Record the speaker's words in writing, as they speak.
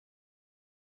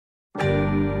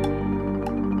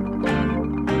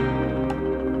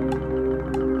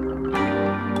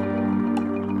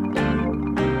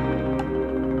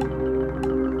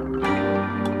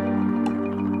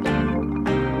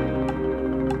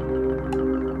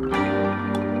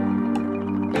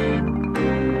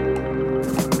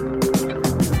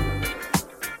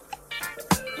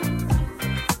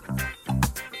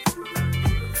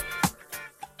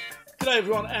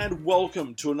everyone, and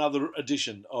welcome to another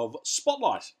edition of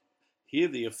Spotlight. Here,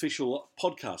 the official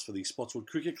podcast for the Spotswood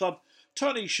Cricket Club.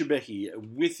 Tony Shebeki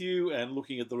with you and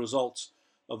looking at the results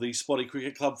of the Spotty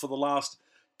Cricket Club for the last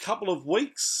couple of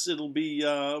weeks. It'll be,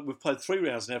 we've played 3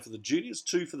 rounds now for the juniors,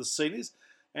 2 for the seniors,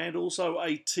 and also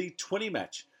a T20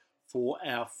 match for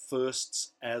our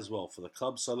firsts as well for the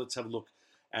club. So let's have a look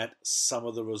at some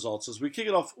of the results. As we kick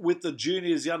it off with the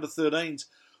juniors, the under-13s,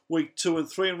 week 2 and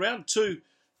 3. In round 2,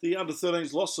 the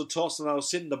under-13s lost the toss and they were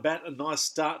sent to bat. A nice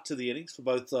start to the innings for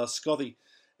both Scotty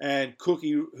and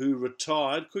Cookie, who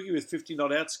retired. Cookie with 50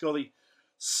 not out. Scotty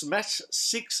smashed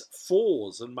 6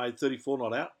 fours and made 34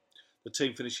 not out. The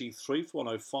team finishing 3 for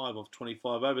 105 off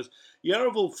 25 overs.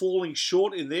 Yarraville falling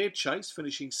short in their chase,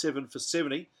 finishing 7 for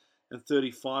 70 and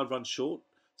 35 runs short.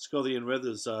 Scotty and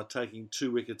Reathers taking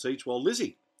 2 wickets each, while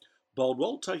Lizzie bowled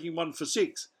well, taking 1 for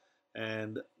 6.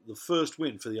 And the first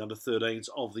win for the under-13s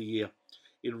of the year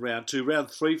in round 2. Round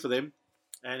 3 for them,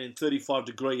 and in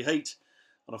 35-degree heat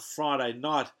on a Friday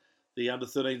night, the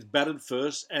under-13s batted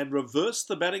first and reversed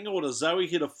the batting order. Zoe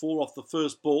hit a 4 off the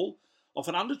first ball off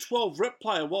an under-12 rep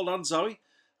player. Well done, Zoe.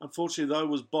 Unfortunately, though,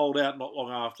 was bowled out not long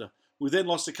after. We then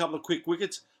lost a couple of quick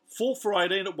wickets, 4 for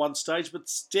 18 at one stage, but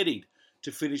steadied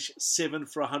to finish 7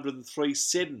 for 103.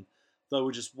 Seddon, though,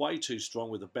 were just way too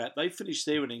strong with the bat. They finished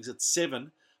their innings at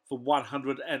 7 for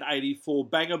 184.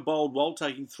 Banger bowled well,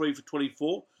 taking 3 for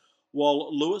 24,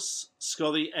 while Lewis,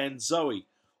 Scotty and Zoe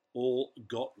all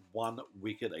got 1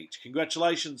 wicket each.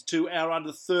 Congratulations to our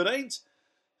under-13s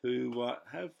who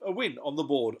have a win on the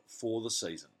board for the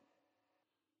season.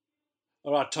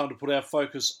 All right, time to put our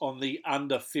focus on the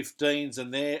under-15s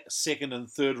and their second and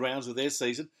third rounds of their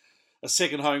season. A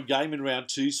second home game in round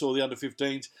 2 saw the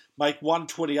under-15s make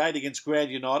 128 against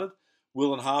Grand United.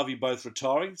 Will and Harvey both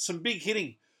retiring. Some big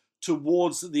hitting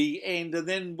towards the end, and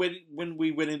then when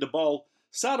we went into bowl,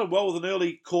 started well with an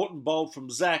early caught and bowled from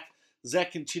Zach.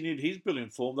 Zach continued his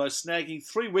brilliant form, though snagging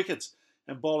 3 wickets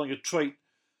and bowling a treat,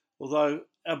 although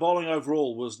our bowling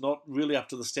overall was not really up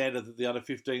to the standard that the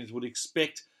under-15s would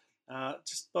expect,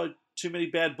 just by too many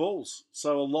bad balls.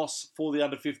 So a loss for the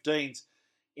under-15s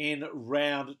in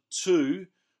round 2.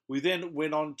 We then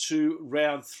went on to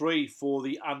round 3 for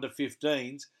the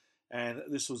under-15s, and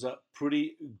this was a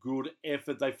pretty good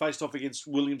effort. They faced off against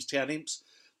Williamstown Imps.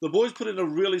 The boys put in a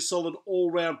really solid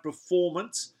all-round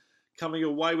performance, coming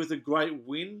away with a great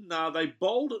win. They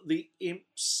bowled the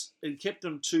Imps and kept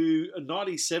them to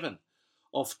 97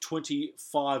 off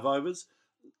 25 overs.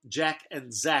 Jack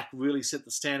and Zach really set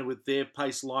the standard with their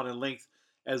pace, line and length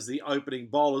as the opening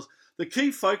bowlers. The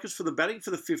key focus for the batting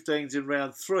for the 15s in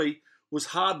round 3 was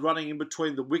hard running in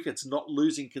between the wickets, not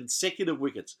losing consecutive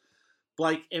wickets.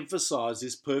 Blake emphasised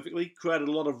this perfectly, created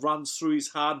a lot of runs through his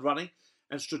hard running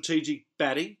and strategic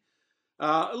batting.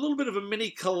 A little bit of a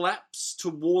mini collapse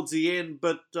towards the end,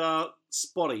 but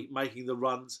Spotty making the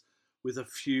runs with a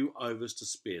few overs to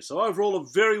spare. So overall, a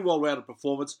very well-rounded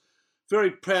performance. Very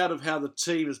proud of how the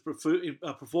team is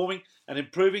performing and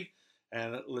improving.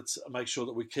 And let's make sure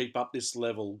that we keep up this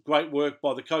level. Great work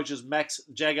by the coaches, Max,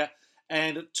 Jagger,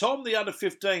 and Tom, the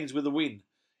under-15s, with a win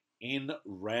in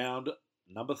round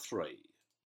number 3.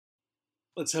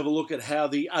 Let's have a look at how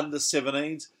the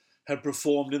under-17s have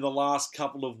performed in the last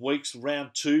couple of weeks.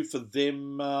 Round 2 for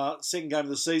them, second game of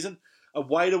the season,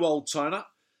 away to Altona.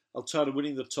 Altona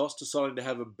winning the toss, deciding to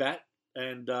have a bat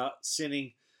and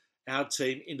sending our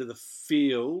team into the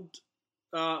field.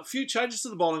 A few changes to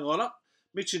the bowling lineup.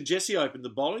 Mitch and Jesse opened the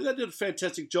bowling. They did a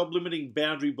fantastic job limiting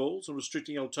boundary balls and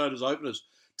restricting Altona's openers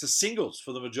to singles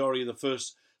for the majority of the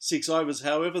first 6 overs.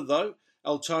 However, though,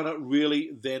 Altona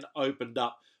really then opened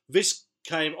up. Visk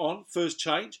came on, first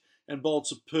change, and bowled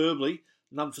superbly.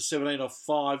 None for 17 off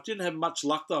 5. Didn't have much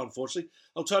luck, though, unfortunately.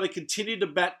 Altona continued to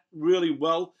bat really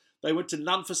well. They went to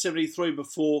none for 73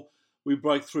 before we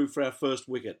broke through for our first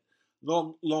wicket.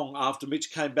 Long after,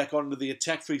 Mitch came back onto the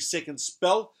attack for his second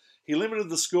spell. He limited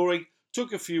the scoring,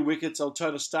 took a few wickets.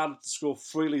 Altona started to score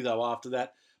freely, though, after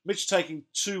that. Mitch taking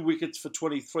 2 wickets for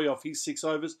 23 off his 6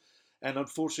 overs. And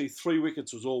unfortunately, 3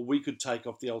 wickets was all we could take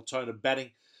off the Altona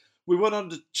batting. We went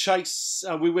into chase,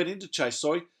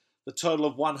 the total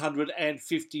of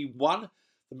 151.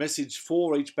 The message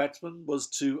for each batsman was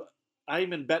to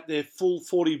aim and bat their full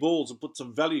 40 balls and put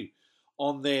some value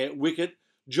on their wicket.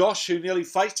 Josh, who nearly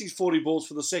faced his 40 balls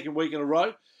for the second week in a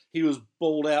row, he was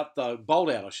bowled out,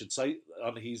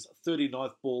 on his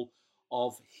 39th ball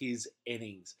of his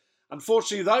innings.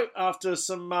 Unfortunately, though, after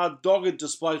some dogged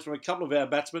displays from a couple of our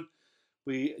batsmen,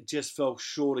 we just fell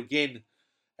short again,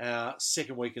 our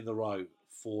second week in the row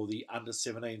for the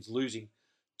under-17s, losing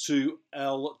to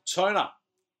Altona.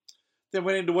 Then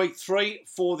went into week 3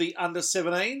 for the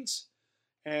under-17s.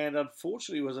 and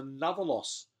unfortunately it was another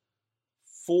loss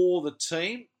for the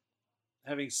team.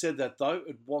 Having said that, though,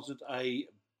 it wasn't a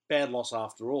bad loss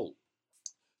after all.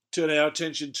 Turn our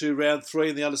attention to round 3,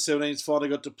 and the under-17s finally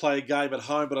got to play a game at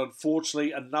home, but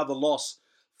unfortunately another loss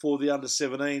for the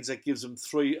under-17s. That gives them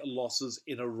 3 losses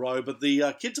in a row. But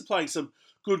the kids are playing some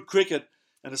good cricket,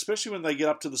 and especially when they get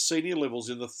up to the senior levels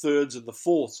in the 3rds and the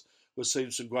 4ths, we're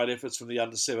seeing some great efforts from the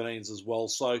under-17s as well.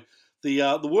 So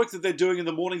the work that they're doing in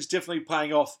the morning is definitely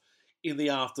paying off in the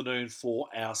afternoon for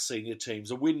our senior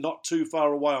teams. A win not too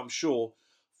far away, I'm sure,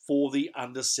 for the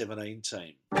under-17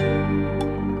 team.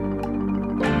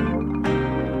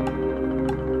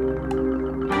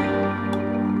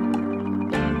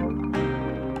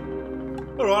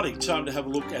 Alrighty, time to have a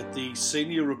look at the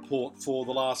senior report for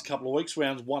the last couple of weeks,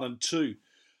 rounds 1 and 2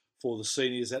 for the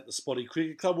seniors at the Spotty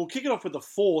Cricket Club. We'll kick it off with the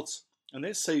Forts, and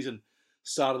their season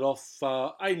started off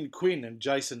Aidan Quinn and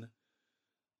Jason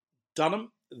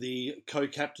Dunham, the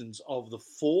co-captains of the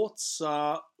Forts.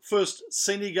 First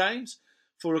senior games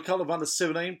for a couple of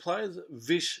under-17 players,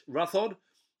 Vish Rathod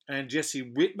and Jesse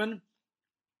Whitman.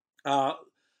 The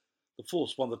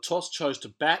Forts won the toss, chose to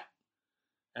bat,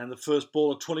 and the first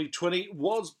ball of 2020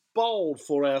 was bowled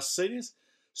for our seniors.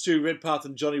 Stewie Redpath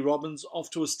and Johnny Robbins off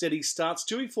to a steady start.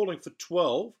 Stewie falling for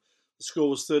 12. The score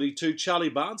was 32. Charlie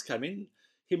Barnes came in.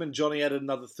 Him and Johnny added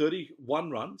another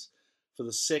 31 runs for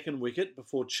the second wicket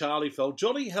before Charlie fell.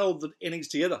 Johnny held the innings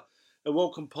together. A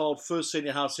well-compiled first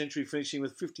senior half-century, finishing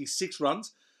with 56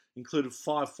 runs, included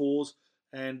 5 fours,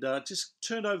 and just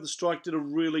turned over the strike, did a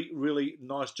really, really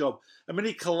nice job. A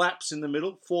mini collapse in the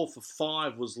middle, 4 for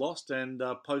 5 was lost, and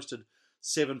posted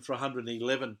 7 for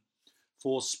 111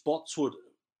 for Spotswood.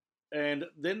 And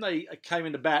then they came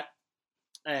into bat,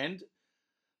 and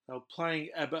they were playing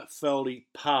Aberfeldy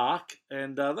Park,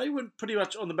 and they went pretty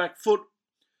much on the back foot,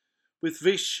 with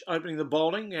Vish opening the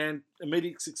bowling, and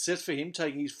immediate success for him,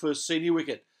 taking his first senior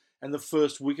wicket and the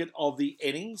first wicket of the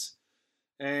innings.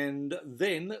 And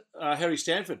then Harry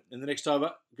Stanford in the next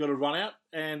over got a run out,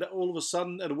 and all of a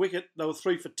sudden at a wicket they were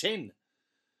 3 for 10.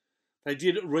 They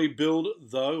did rebuild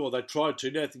though, or they tried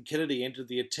to. Nathan Kennedy entered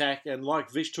the attack, and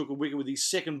like Vish took a wicket with his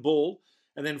second ball,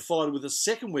 and then followed with a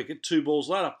second wicket 2 balls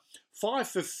later. 5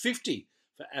 for 50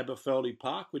 for Aberfeldy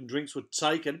Park when drinks were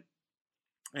taken,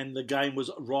 and the game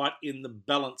was right in the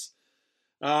balance.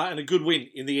 And a good win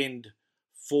in the end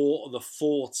for the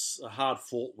Forts, a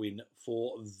hard-fought win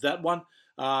for that one.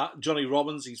 Johnny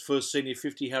Robbins, his first senior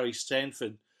 50. Harry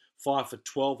Stanford, 5 for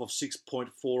 12 of 6.4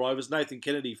 overs. Nathan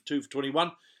Kennedy, 2 for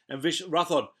 21. And Vish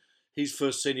Rathod, his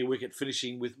first senior wicket,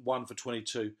 finishing with 1 for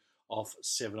 22 off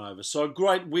 7 overs. So a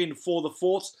great win for the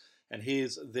Forts. And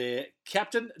here's their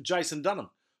captain, Jason Dunham,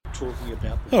 talking about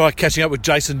them. All right, catching up with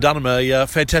Jason Dunham. A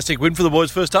fantastic win for the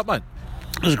boys. First up, mate.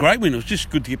 It was a great win. It was just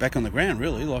good to get back on the ground,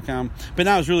 really. But no,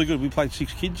 it was really good. We played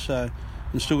 6 kids, and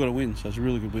still got a win. So it's a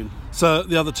really good win. So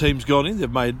the other team's gone in. They've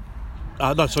made.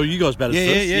 So you guys batted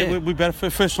first. Yeah. We batted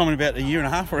first time in about a year and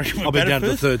a half. I reckon. I've been down to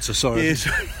the third, so sorry. Yeah,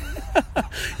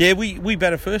 yeah, we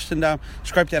batted first and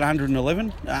scraped out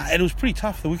 111. And it was pretty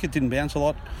tough. The wicket didn't bounce a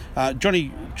lot.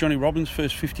 Johnny Robbins,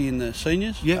 first 50 in the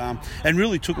seniors. Yeah. And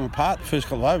really took them apart the first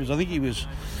couple of overs. I think he was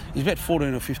about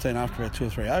 14 or 15 after about 2 or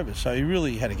 3 overs. So he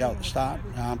really had a go at the start.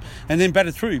 And then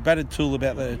batted through. He batted till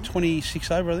about the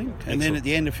 26th over, I think. And Excellent. Then at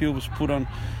the end, a few was put on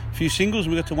a few singles,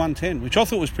 and we got to 110, which I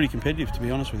thought was pretty competitive, to be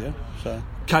honest with you. So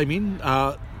came in,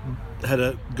 got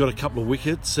a couple of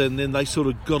wickets, and then they sort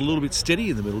of got a little bit steady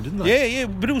in the middle, didn't they? Yeah,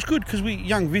 but it was good because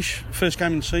young Vish first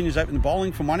came in the seniors, opened the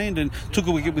bowling from one end and took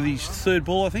a wicket with his third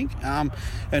ball, I think.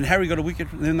 And Harry got a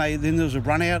wicket, and then there was a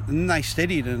run out, and then they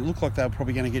steadied, and it looked like they were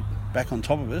probably going to get back on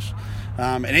top of us.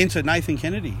 And entered Nathan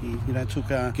Kennedy. He took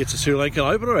gets the Sri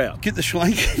Lankan opener out. Get the Sri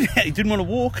Lankan. He didn't want to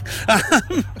walk.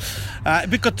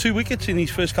 But got 2 wickets in his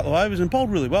first couple of overs and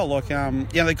bowled really well.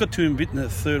 They got to him a bit in the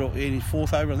third or in his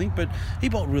fourth over, I think, but he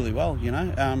bowled really well.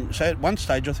 So at one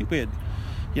stage, I think we had,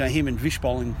 him and Vish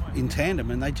bowling in tandem,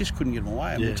 and they just couldn't get him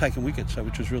away, and we were taking wickets,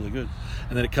 which was really good.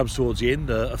 And then it comes towards the end,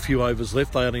 a few overs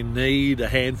left. They only need a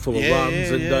handful of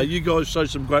runs, and you guys showed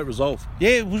some great resolve. Yeah,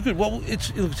 it was good. Well,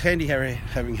 it looks handy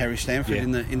having Harry Stanford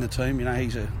in the team.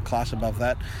 He's a class above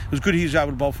that. It was good he was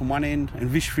able to bowl from one end, and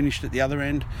Vish finished at the other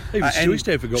end. Even Stewie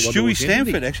Stanford got one. Stewie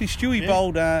Stanford, actually. Stewie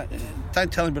bowled,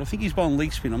 don't tell him, but I think he's bowling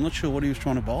leg spin. I'm not sure what he was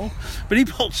trying to bowl, but he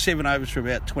bowled 7 overs for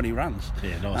about 20 runs.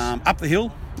 Yeah, nice. Up the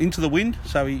hill, into the wind,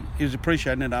 so he was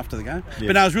appreciating it after the game. Yeah.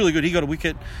 But no, it was really good. He got a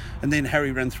wicket, and then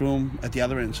Harry ran through him at the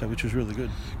other end, which was really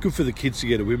good. Good for the kids to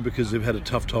get a win because they've had a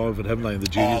tough time of it, haven't they, in the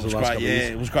juniors the last couple of years?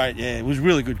 It was great. Yeah, it was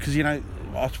really good because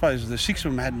I suppose the 6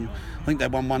 of them hadn't. I think they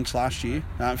won once last year.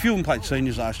 A few of them played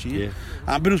seniors last year.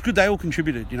 Yeah. But it was good. They all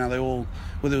contributed. They all,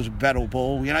 whether it was a battle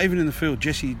ball, even in the field,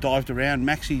 Jesse dived around,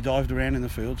 Maxie dived around in the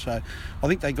field. So I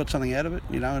think they got something out of it.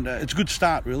 And it's a good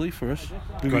start really for us.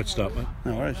 Great start, mate.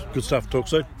 No worries. Good stuff. Talk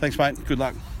soon. Thanks, mate. Good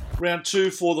luck. Round 2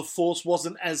 for the Force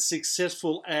wasn't as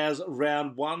successful as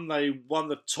round 1. They won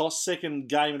the toss, second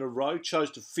game in a row, chose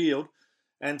to field,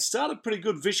 and started pretty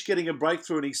good. Vish getting a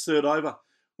breakthrough in his third over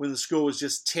when the score was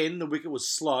just 10. The wicket was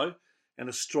slow and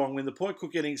a strong win. The Point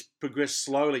Cook innings progressed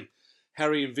slowly.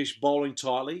 Harry and Vish bowling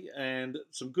tightly, and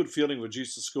some good fielding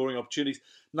reduced the scoring opportunities.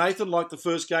 Nathan, like the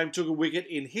first game, took a wicket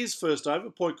in his first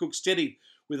over. Point Cook steadied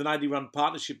with an 80-run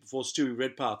partnership before Stewie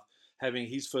Redpath, having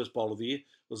his first bowl of the year,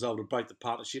 was able to break the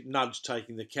partnership. Nudge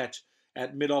taking the catch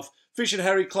at mid-off. Vish and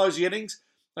Harry closed the innings.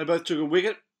 They both took a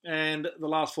wicket, and the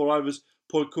last 4 overs,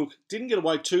 Point Cook didn't get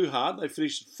away too hard. They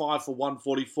finished 5 for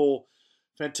 144.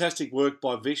 Fantastic work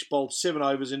by Vish. Bowled 7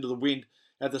 overs into the wind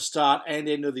at the start and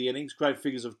end of the innings. Great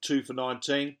figures of 2 for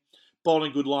 19.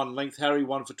 Bowling good line and length. Harry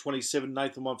 1 for 27.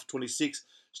 Nathan 1 for 26.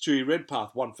 Stewie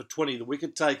Redpath 1 for 20. The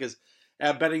wicket takers.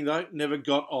 Our batting, though, never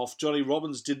got off. Johnny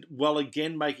Robbins did well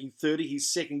again, making 30,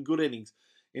 his second good innings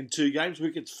in 2 games.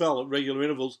 Wickets fell at regular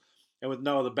intervals, and with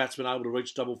no other batsman able to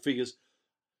reach double figures,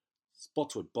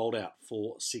 Spotswood bowled out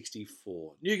for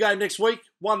 64. New game next week,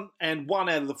 1-1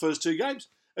 out of the first 2 games.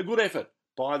 A good effort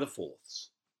by the Fourths.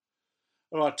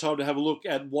 All right, time to have a look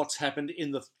at what's happened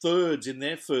in the Thirds in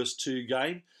their first 2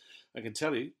 games. I can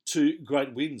tell you, 2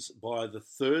 great wins by the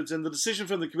Thirds, and the decision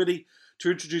from the committee to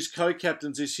introduce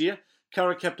co-captains this year.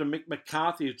 Current captain Mick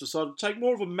McCarthy has decided to take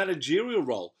more of a managerial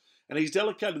role, and he's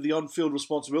delegated the on-field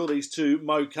responsibilities to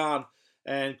Mo Khan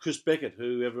and Chris Beckett,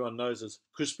 who everyone knows as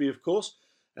Crispy, of course,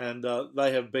 and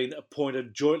they have been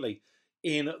appointed jointly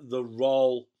in the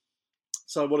role.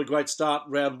 So what a great start,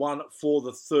 round 1 for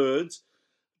the Thirds.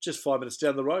 Just 5 minutes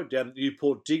down the road, down at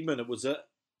Newport Digman. It was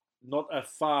not a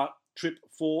far trip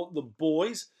for the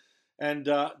boys, and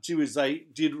gee whiz, they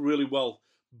did really well.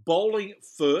 Bowling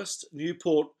first,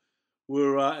 Newport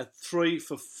were at 3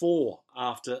 for 4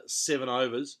 after 7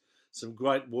 overs. Some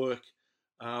great work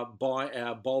by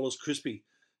our bowlers. Crispy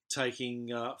taking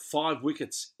 5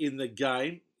 wickets in the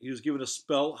game. He was given a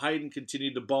spell. Hayden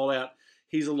continued to bowl out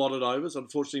his allotted overs.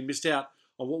 Unfortunately missed out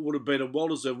on what would have been a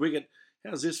well-deserved wicket.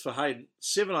 How's this for Hayden?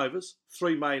 7 overs,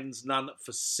 3 maidens, none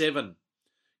for 7.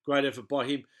 Great effort by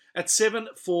him. At 7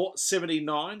 for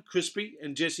 79, Crispy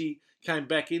and Jesse came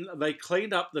back in. They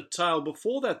cleaned up the tail.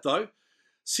 Before that, though,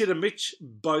 Sid and Mitch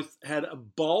both had a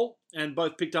bowl and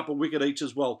both picked up a wicket each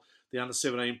as well. The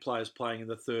under-17 players playing in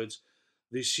the Thirds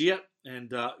this year,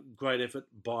 and great effort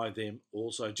by them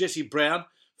also. Jesse Brown,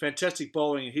 fantastic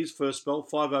bowling in his first spell.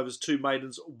 5 overs, 2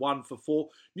 maidens, 1 for 4.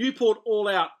 Newport all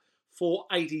out for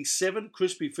 87.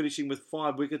 Crispy finishing with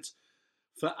 5 wickets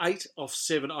for 8 off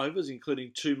 7 overs,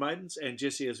 including 2 maidens. And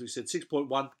Jesse, as we said,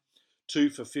 6.1, 2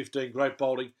 for 15. Great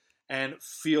bowling and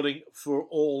fielding for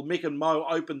all. Mick and Mo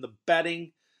opened the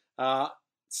batting.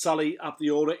 Sully up the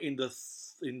order into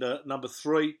number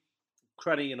 3,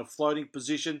 Cranny in a floating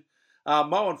position.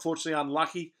 Mo, unfortunately,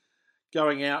 unlucky,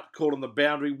 going out, caught on the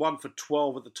boundary, 1 for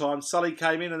 12 at the time. Sully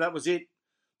came in and that was it.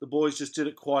 The boys just did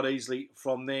it quite easily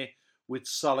from there, with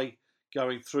Sully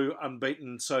going through unbeaten,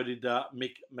 and so did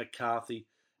Mick McCarthy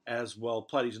as well.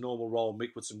 Played his normal role,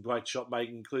 Mick, with some great shot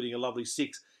making, including a lovely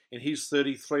 6 in his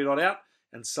 33 not out,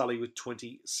 and Sully with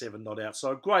 27 not out.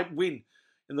 So a great win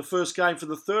in the first game for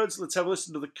the Thirds. Let's have a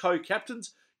listen to the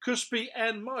co-captains, Crispy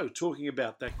and Mo, talking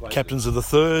about that great Captains of the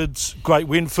Thirds, great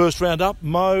win first round up.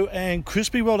 Mo and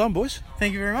Crispy, well done, boys.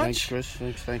 Thank you very much. Thanks,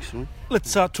 Chris. Thanks, man.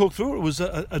 Let's talk through it. It was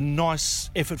a nice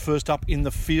effort first up in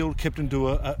the field, kept them to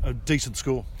a decent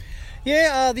score.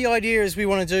 Yeah, the idea is we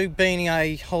want to do, being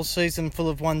a whole season full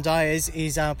of one days,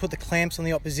 is put the clamps on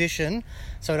the opposition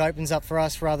so it opens up for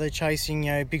us rather than chasing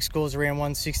big scores around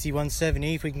 160,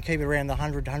 170. If we can keep it around the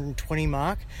 100, 120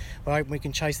 mark, we're hoping we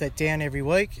can chase that down every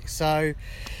week. So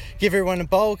give everyone a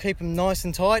bowl, keep them nice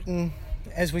and tight, and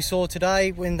as we saw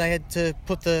today when they had to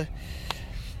put the,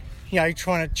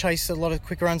 trying to chase a lot of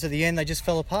quick runs at the end, they just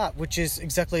fell apart, which is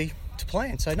exactly to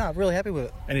plan. So no, really happy with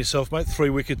it. And yourself, mate, 3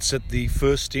 wickets at the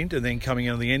first stint and then coming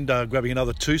in at the end, grabbing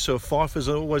another 2, so a 5 is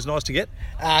always nice to get.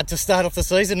 To start off the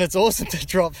season, it's awesome to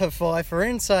drop a 5 for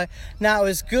in. So no, it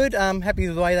was good. I'm happy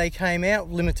with the way they came out.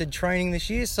 Limited training this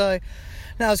year, so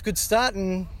no, it was a good start,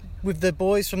 and with the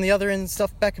boys from the other end and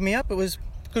stuff backing me up, it was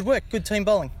good work, good team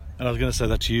bowling. And I was going to say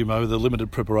that to you, Mo, the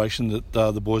limited preparation that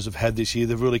the boys have had this year,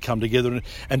 they've really come together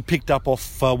and picked up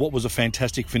off what was a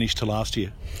fantastic finish to last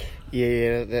year.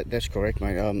 Yeah, that's correct,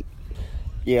 mate.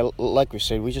 Yeah, like we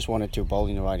said, we just wanted to bowl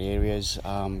in the right areas,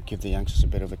 give the youngsters a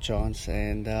bit of a chance,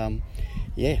 and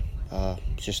it's a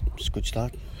good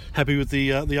start. Happy with the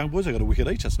young boys? They got a wicket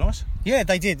each. That's nice. Yeah,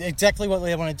 they did exactly what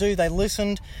they want to do. They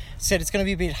listened, said it's going to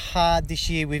be a bit hard this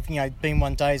year. We've been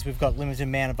 1 days. We've got limited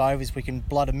amount of overs. We can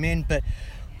blood them in, but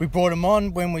we brought them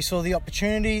on when we saw the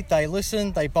opportunity. They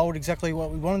listened. They bowled exactly what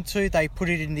we wanted to. They put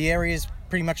it in the areas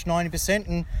pretty much 90%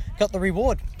 and got the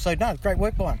reward. So, no, great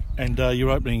work by them. And your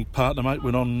opening partner, mate,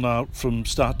 went on from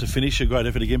start to finish. A great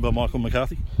effort again by Michael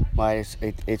McCarthy. Mate,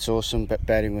 it's awesome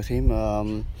batting with him.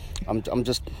 I'm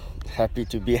just happy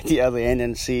to be at the other end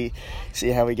and see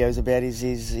how he goes about his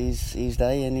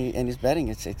day and his batting.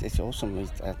 It's awesome.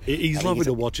 He's lovely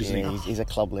to watch, isn't he? He's a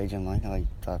club legend, mate. I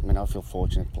feel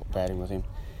fortunate batting with him.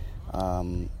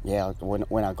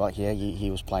 When I got here, he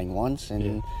was playing once,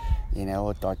 and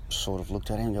I sort of looked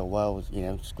at him and go, "Wow,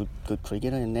 it's good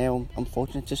cricketer." And now I'm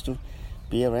fortunate just to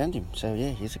be around him. So yeah,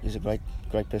 he's a great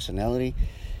personality.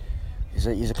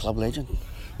 He's a club legend.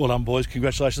 Well done, boys.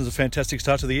 Congratulations, a fantastic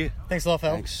start to the year. Thanks a lot,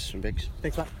 Phil. Thanks, Biggs.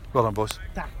 Thanks, mate. Well done, boys.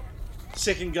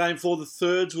 Second game for the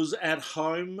Thirds was at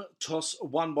home. Toss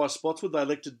won by Spotswood. They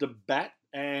elected to bat,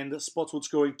 and Spotswood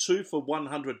scoring 2 for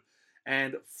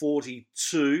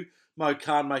 142. Mo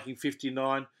Khan making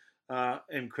 59.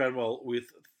 M. Cranwell with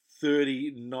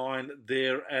 39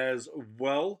 there as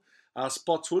well.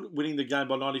 Spotswood winning the game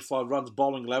by 95 runs,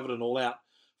 bowling Laverton all out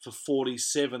for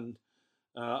 47.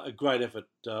 A great effort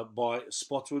by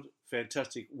Spotswood.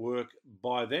 Fantastic work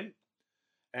by them.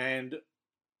 And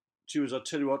I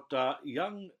tell you what,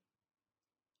 young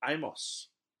Amos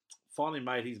finally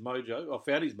made his mojo, or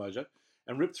found his mojo,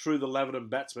 and ripped through the Laverton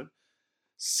batsman.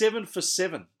 7 for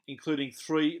 7, including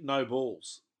 3 no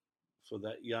balls for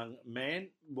that young man.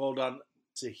 Well done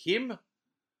to him.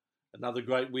 Another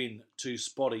great win to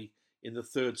Spotty in the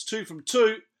Thirds. 2 from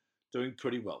 2, doing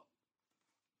pretty well.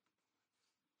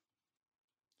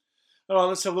 All right,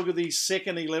 let's have a look at the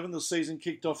second 11. The season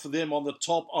kicked off for them on the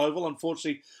top oval.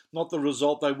 Unfortunately, not the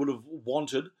result they would have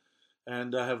wanted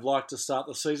and have liked to start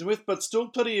the season with, but still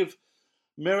plenty of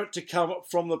merit to come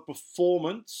from the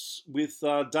performance with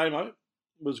Damo.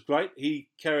 Was great. He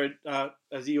carried,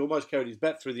 as he almost carried his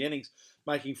bat through the innings,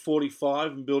 making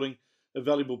 45 and building a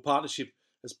valuable partnership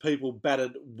as people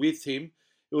batted with him.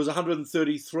 It was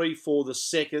 133 for the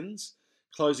seconds,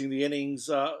 closing the innings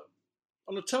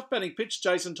on a tough batting pitch.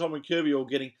 Jason, Tom and Kirby all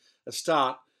getting a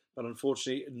start, but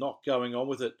unfortunately not going on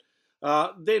with it.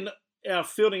 Then our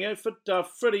fielding effort,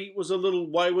 Freddie was a little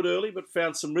wayward early, but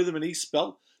found some rhythm in his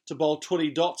spell to bowl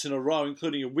 20 dots in a row,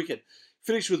 including a wicket.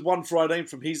 Finished with 1 for 18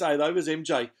 from his 8 overs.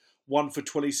 MJ 1 for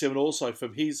 27 also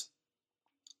from his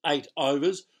 8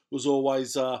 overs. Was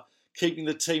always keeping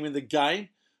the team in the game.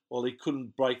 Well, he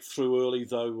couldn't break through early,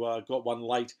 though got one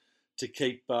late to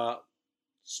keep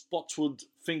Spotswood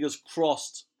fingers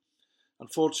crossed.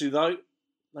 Unfortunately, though,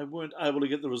 they weren't able to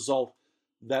get the result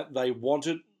that they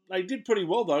wanted. They did pretty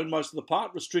well, though, in most of the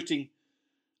part, restricting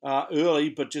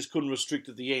early, but just couldn't restrict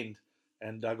at the end,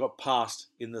 and got past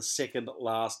in the second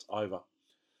last over.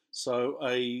 So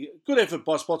a good effort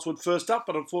by Spotswood first up,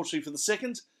 but unfortunately for the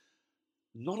seconds,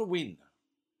 not a win.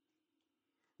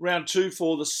 Round 2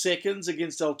 for the seconds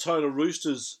against Altona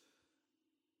Roosters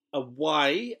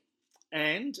away,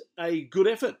 and a good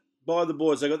effort by the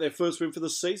boys. They got their first win for the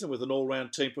season with an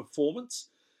all-round team performance,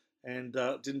 and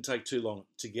didn't take too long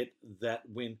to get that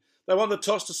win. They won the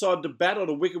toss, decided to bat on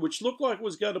a wicket which looked like it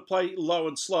was going to play low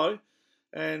and slow,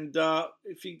 and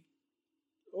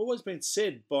always been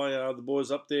said by the boys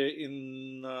up there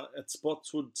in at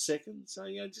Spotswood second. So,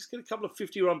 just get a couple of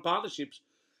 50-run partnerships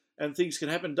and things can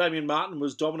happen. Damien Martin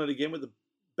was dominant again with the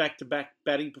back-to-back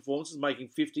batting performances, making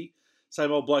 50.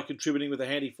 Same old bloke contributing with a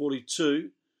handy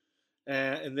 42.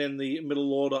 And then the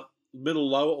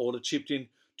middle-lower order chipped in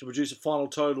to produce a final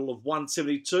total of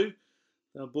 172.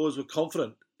 The boys were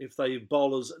confident if the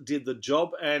bowlers did the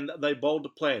job, and they bowled to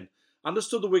plan.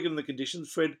 Understood the wicket and the conditions.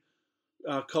 Fred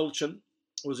Colchin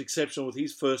was exceptional with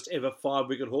his first ever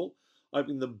 5-wicket haul,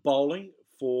 opening the bowling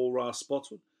for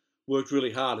Spotswood. Worked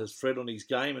really hard as Fred on his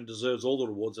game and deserves all the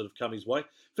rewards that have come his way.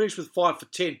 Finished with 5 for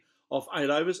 10 off 8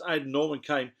 overs. Aidan Norman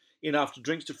came in after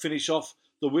drinks to finish off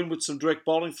the win with some direct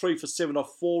bowling. 3 for 7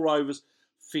 off 4 overs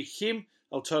for him.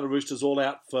 Altona Roosters all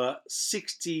out for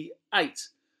 68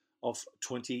 off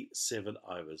 27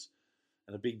 overs.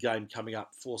 And a big game coming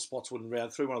up for Spotswood in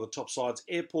round 3. One of the top sides,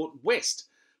 Airport West,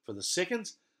 for the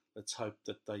seconds. Let's hope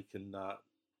that they can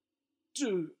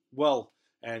do well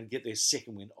and get their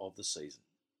second win of the season.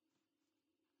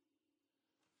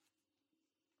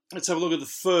 Let's have a look at the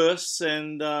firsts,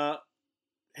 and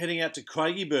heading out to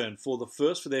Craigieburn for the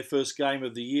first, for their first game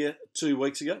of the year 2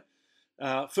 weeks ago.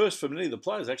 first for many of the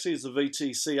players, actually, as the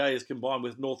VTCA is combined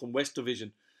with North and West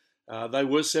Division. They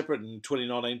were separate in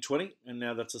 2019-20, and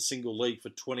now that's a single league for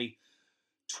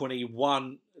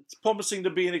 2021. It's promising to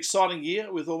be an exciting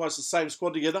year with almost the same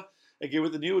squad together. Again,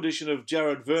 with the new addition of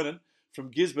Jared Vernon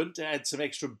from Gisborne to add some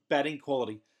extra batting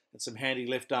quality and some handy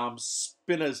left-arm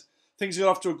spinners. Things got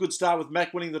off to a good start with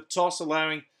Mac winning the toss,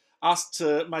 allowing us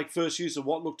to make first use of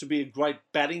what looked to be a great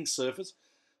batting surface.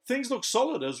 Things look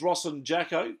solid as Ross and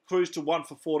Jacko cruised to 1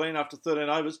 for 14 after 13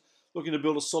 overs, looking to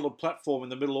build a solid platform in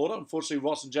the middle order. Unfortunately,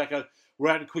 Ross and Jacko were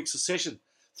out in quick succession.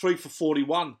 3 for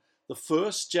 41. The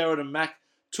first, Jared and Mac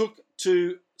looked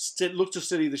to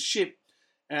steady the ship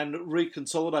and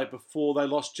reconsolidate before they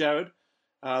lost Jared.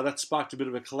 That sparked a bit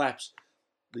of a collapse.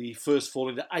 The first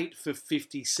falling to 8 for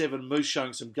 57. Moose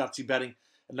showing some gutsy batting,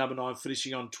 and number 9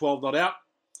 finishing on 12 not out.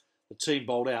 The team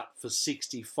bowled out for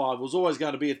 65. It was always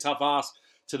going to be a tough ask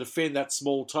to defend that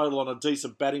small total on a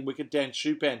decent batting wicket. Dan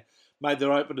Shupan made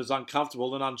their openers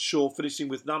uncomfortable and unsure, finishing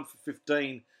with none for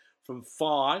 15 from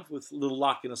 5, with little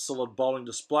luck in a solid bowling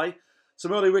display.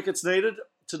 Some early wickets needed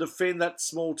to defend that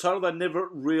small total. They never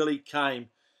really came,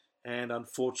 and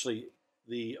unfortunately,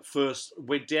 the first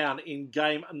went down in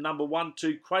game number 1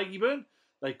 to Craigieburn.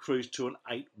 They cruised to an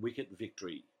 8-wicket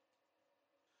victory.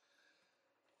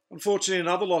 Unfortunately,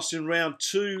 another loss in round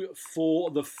 2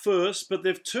 for the first, but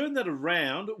they've turned that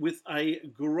around with a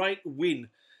great win.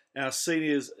 Our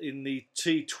seniors in the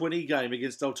T20 game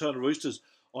against Altona Roosters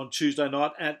on Tuesday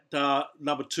night at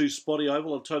number 2 Spotty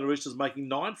Oval. Altona Roosters making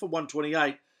 9 for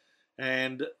 128,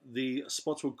 and the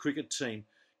Spotswood cricket team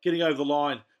getting over the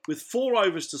line with 4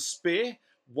 overs to spare.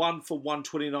 1 for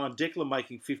 129. Declan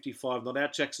making 55 not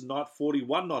out. Jackson Knight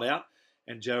 41 not out,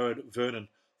 and Jared Vernon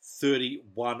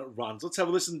 31 runs. Let's have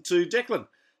a listen to Declan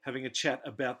having a chat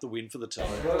about the win for the team.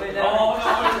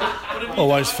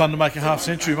 Always fun to make a half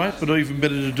century, mate, but even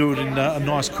better to do it in a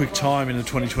nice quick time in a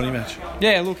 2020 match.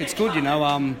 Yeah, look, it's good,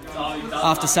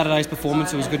 after Saturday's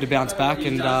performance, it was good to bounce back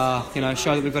and,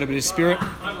 show that we've got a bit of spirit.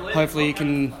 Hopefully it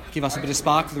can give us a bit of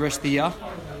spark for the rest of the year.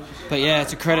 But yeah,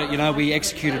 it's a credit, we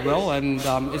executed well, and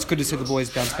it's good to see the boys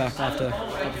bounce back after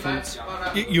that performance.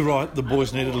 You're right, the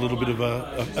boys needed a little bit of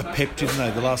a pep, didn't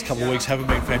they? The last couple of weeks haven't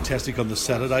been fantastic on the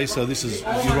Saturday, so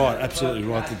you're right, absolutely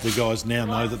right, that the guys now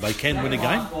know that they can win a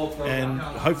game, and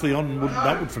hopefully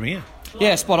onward from here.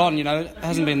 Yeah, spot on. It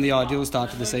hasn't been the ideal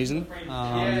start to the season.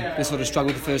 We sort of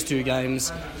struggled the first 2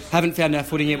 games. Haven't found our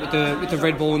footing yet with the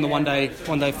red ball in the one day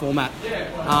format.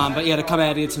 But yeah, to come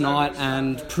out here tonight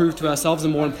and prove to ourselves,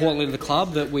 and more importantly to the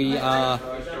club, that we are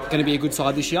going to be a good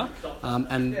side this year,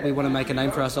 and we want to make a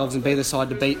name for ourselves and be the side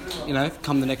to beat.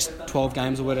 Come the next 12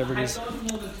 games or whatever it is.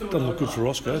 Doesn't look good for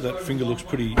Roscoe. That finger looks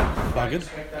pretty buggered.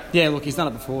 Yeah, look, he's done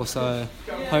it before, so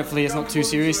hopefully it's not too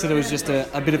serious. That it was just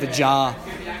a bit of a jar.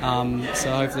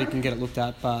 So hopefully he can get it looked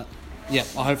at, but yeah,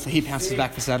 hopefully he bounces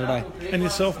back for Saturday. And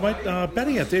yourself, mate,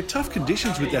 batting out there, tough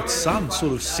conditions with that sun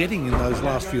sort of setting in those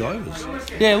last few overs.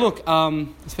 Yeah, look,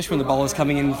 especially when the bowler's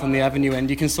coming in from the avenue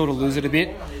end, you can sort of lose it a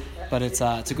bit, but it's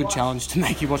a good challenge to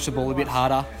make you watch the ball a bit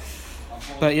harder.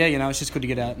 But yeah, it's just good to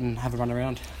get out and have a run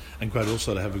around. And great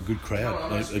also to have a good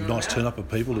crowd, a nice turn up of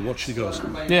people to watch you guys.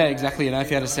 Yeah, exactly.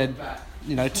 If you had said,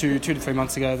 2 to 3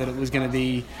 months ago that it was going to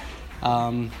be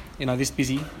this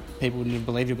busy, people wouldn't have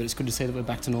believed you, but it's good to see that we're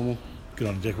back to normal. Good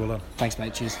on you, Jack. Well done. Thanks,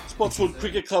 mate. Cheers. Spotswood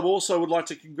Cricket Club also would like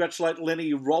to congratulate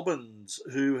Lenny Robbins,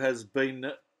 who has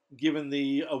been given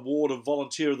the award of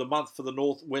Volunteer of the Month for the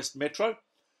North West Metro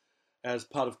as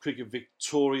part of Cricket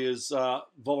Victoria's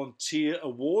Volunteer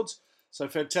Awards. So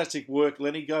fantastic work.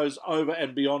 Lenny goes over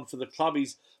and beyond for the club.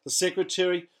 He's the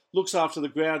secretary, looks after the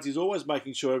grounds. He's always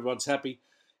making sure everyone's happy.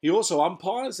 He also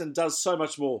umpires and does so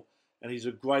much more. And he's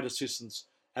a great assistance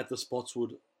at the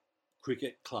Spotswood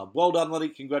Cricket Club. Well done, Lenny.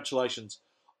 Congratulations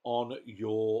on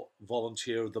your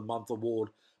Volunteer of the Month award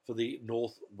for the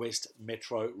North West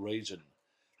Metro region.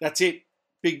 That's it.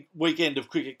 Big weekend of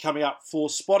cricket coming up for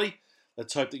Spotty.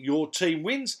 Let's hope that your team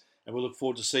wins, and we'll look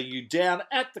forward to seeing you down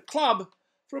at the club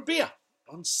for a beer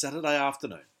on Saturday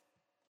afternoon.